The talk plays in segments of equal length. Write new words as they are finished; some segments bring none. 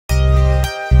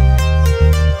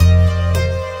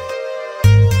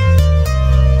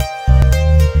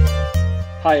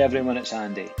Hi everyone, it's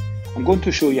Andy. I'm going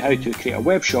to show you how to create a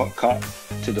web shortcut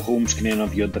to the home screen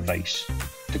of your device.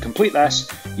 To complete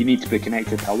this, you need to be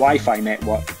connected to a Wi-Fi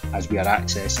network as we are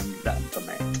accessing the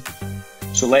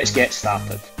internet. So let's get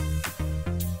started.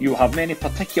 You will have many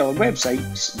particular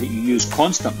websites that you use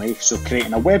constantly, so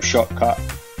creating a web shortcut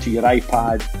to your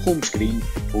iPad home screen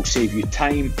will save you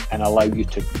time and allow you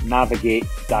to navigate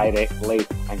directly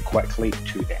and quickly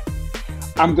to them.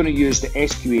 I'm going to use the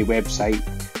SQA website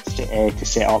to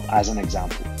set up as an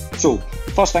example. So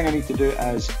first thing I need to do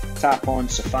is tap on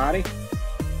Safari,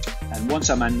 and once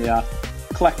I'm in there,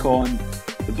 click on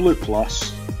the blue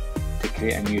plus to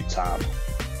create a new tab.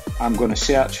 I'm going to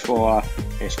search for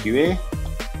SQA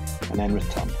and then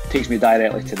return. It takes me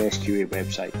directly to the SQA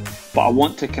website, but I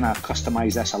want to kind of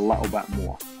customize this a little bit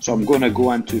more. So I'm going to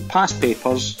go into past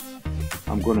papers,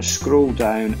 I'm going to scroll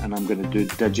down and I'm going to do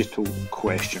digital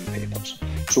question papers.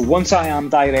 So once I am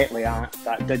directly at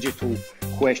that digital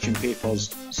question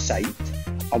papers site,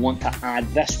 I want to add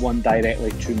this one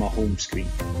directly to my home screen.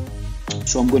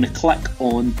 So I'm going to click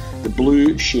on the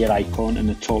blue share icon in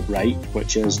the top right,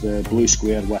 which is the blue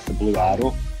square with the blue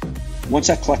arrow. Once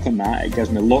I click on that, it gives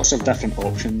me lots of different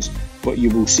options, but you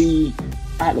will see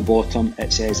at the bottom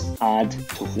it says add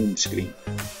to home screen.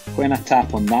 When I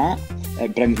tap on that,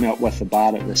 it brings me up with the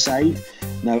bar at the side.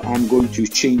 Now I'm going to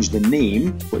change the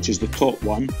name, which is the top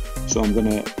one, so I'm going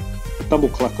to double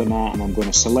click on that and I'm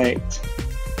going to select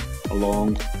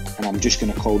along, and I'm just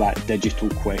going to call that digital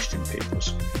question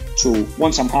papers. So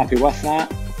once I'm happy with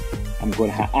that, I'm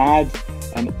going to hit add,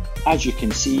 and as you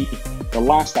can see, the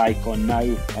last icon now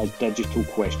is digital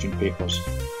question papers.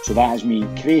 So that has me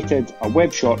created a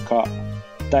web shortcut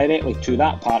directly to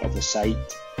that part of the site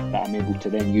that I'm able to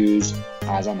then use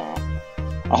as an app.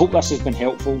 I hope this has been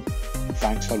helpful.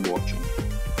 Thanks for watching.